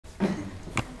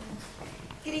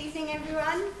Good evening,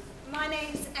 everyone. My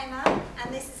name's Emma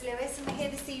and this is Lewis, and we're here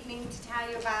this evening to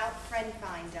tell you about Friend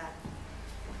Finder.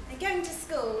 And going to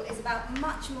school is about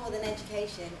much more than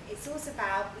education. It's also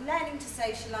about learning to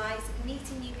socialise,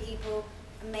 meeting new people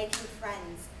and making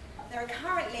friends. There are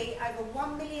currently over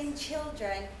 1 million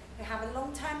children who have a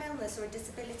long-term illness or a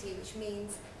disability, which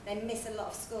means they miss a lot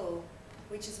of school,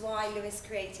 which is why Lewis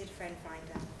created Friend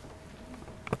Finder.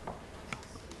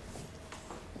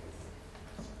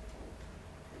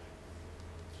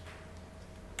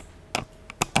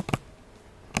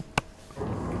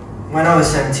 When I was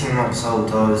 17 months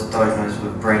old, I was diagnosed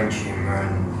with a brain tumour,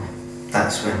 and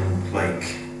that's when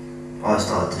I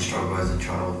started to struggle as a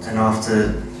child. And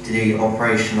after the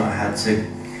operation that I had to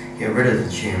get rid of the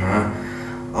tumour,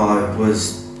 I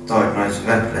was diagnosed with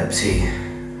epilepsy.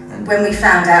 And when we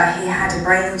found out he had a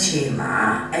brain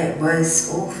tumour, it was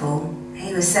awful.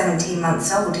 He was 17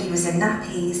 months old, he was in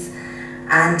nappies,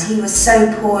 and he was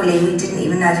so poorly we didn't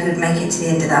even know if he would make it to the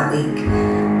end of that week.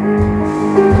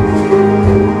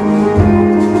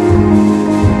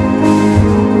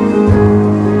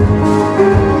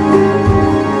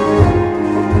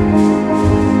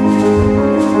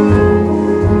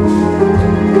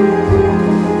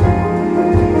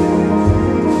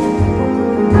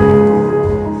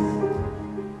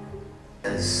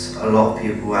 There's a lot of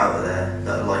people out there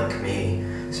that are like me,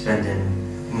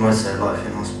 spending most of their life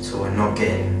in hospital and not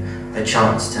getting a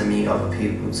chance to meet other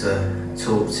people to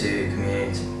talk to,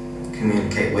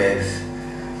 communicate with,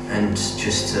 and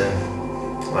just to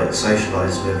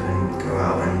socialise with and go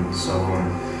out and so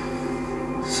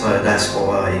on. So that's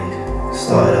why I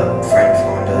started up Friend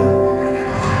Finder.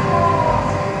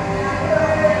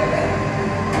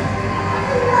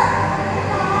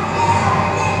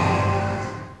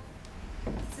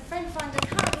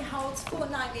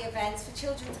 Fortnightly events for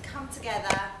children to come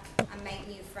together and make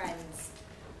new friends.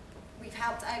 We've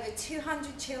helped over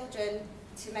 200 children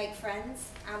to make friends,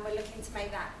 and we're looking to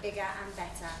make that bigger and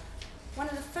better. One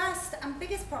of the first and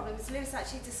biggest problems Lewis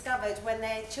actually discovered when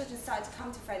their children started to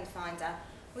come to Friend Finder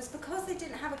was because they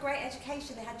didn't have a great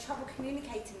education, they had trouble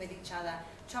communicating with each other,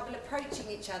 trouble approaching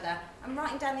each other and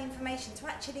writing down the information to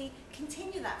actually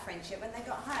continue that friendship when they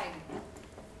got home.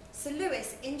 So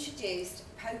Lewis introduced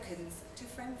Pokens to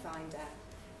Friend Finder.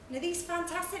 Now these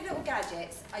fantastic little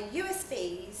gadgets are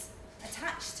USBs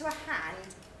attached to a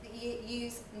hand that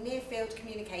use near-field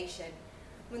communication.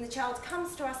 When the child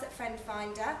comes to us at Friend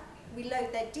Finder, we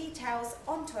load their details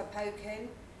onto a Poken.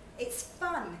 It's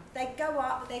fun. They go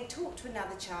up, they talk to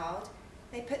another child,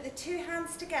 they put the two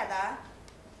hands together,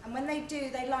 and when they do,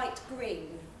 they light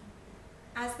green.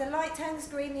 As the light turns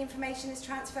green, the information is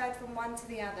transferred from one to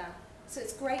the other. So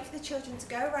it's great for the children to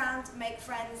go around, make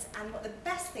friends, and what the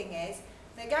best thing is,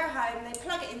 they go home, they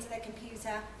plug it into their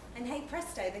computer, and hey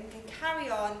presto, they can carry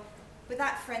on with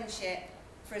that friendship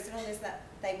for as long as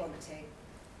they want to.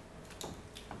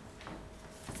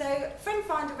 So Friend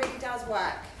Finder really does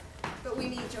work, but we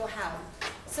need your help.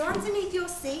 So underneath your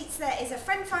seats there is a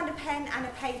Friend Finder pen and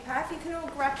a paper. If you can all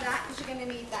grab that, because you're going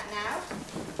to need that now.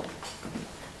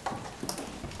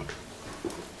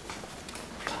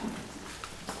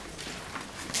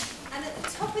 And at the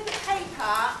top of the paper,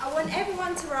 I want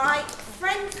everyone to write,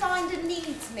 Friend Finder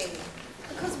needs me,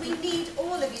 because we need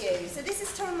all of you. So this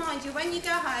is to remind you when you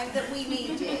go home that we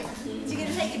need you. So you're going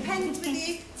to take your pens with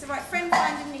you, so write, Friend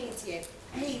Finder needs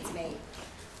me.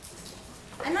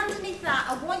 And underneath that,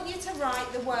 I want you to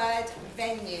write the word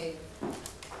venue.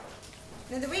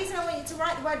 Now the reason I want you to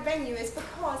write the word venue is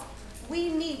because we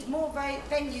need more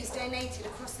venues donated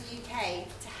across the UK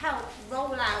to help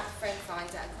roll out Friend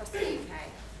Finder across the UK.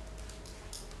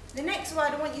 The next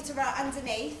word I want you to write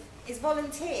underneath is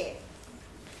volunteer.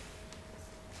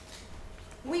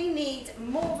 We need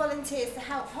more volunteers to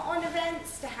help put on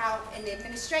events, to help in the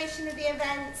administration of the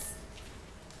events.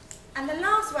 And the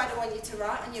last word I want you to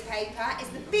write on your paper is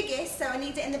the biggest, so I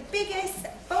need it in the biggest,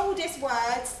 boldest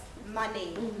words,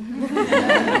 money.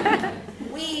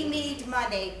 We need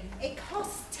money. It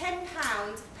costs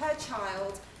 £10 per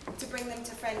child to bring them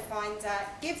to Friend Finder,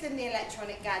 give them the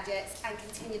electronic gadgets and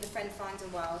continue the Friend Finder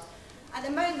world. At the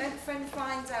moment, Friend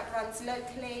Finder runs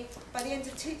locally. By the end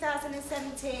of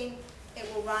 2017,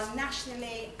 it will run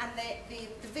nationally, and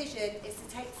the vision is to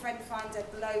take Friend Finder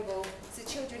global, so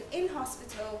children in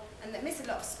hospital and that miss a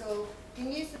lot of school can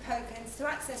use the Pokens to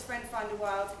access Friend Finder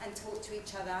world and talk to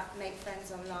each other, make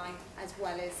friends online as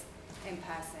well as in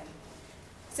person.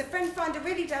 So Friend Finder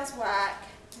really does work.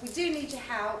 We do need your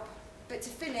help. But to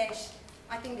finish,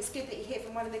 I think it's good that you hear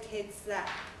from one of the kids that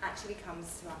actually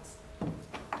comes to us.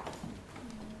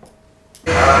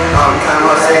 I'm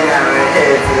not saying that we're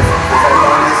here to the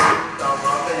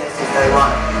day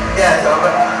one. Yeah,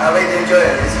 so I really enjoy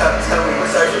it. It's helped me with my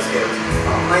social skills.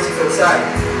 It makes you feel safe.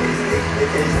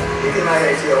 Because you can make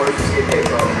it to your always just get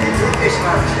picked on. It's a fish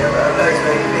match, a place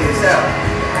where you can be yourself.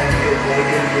 And you can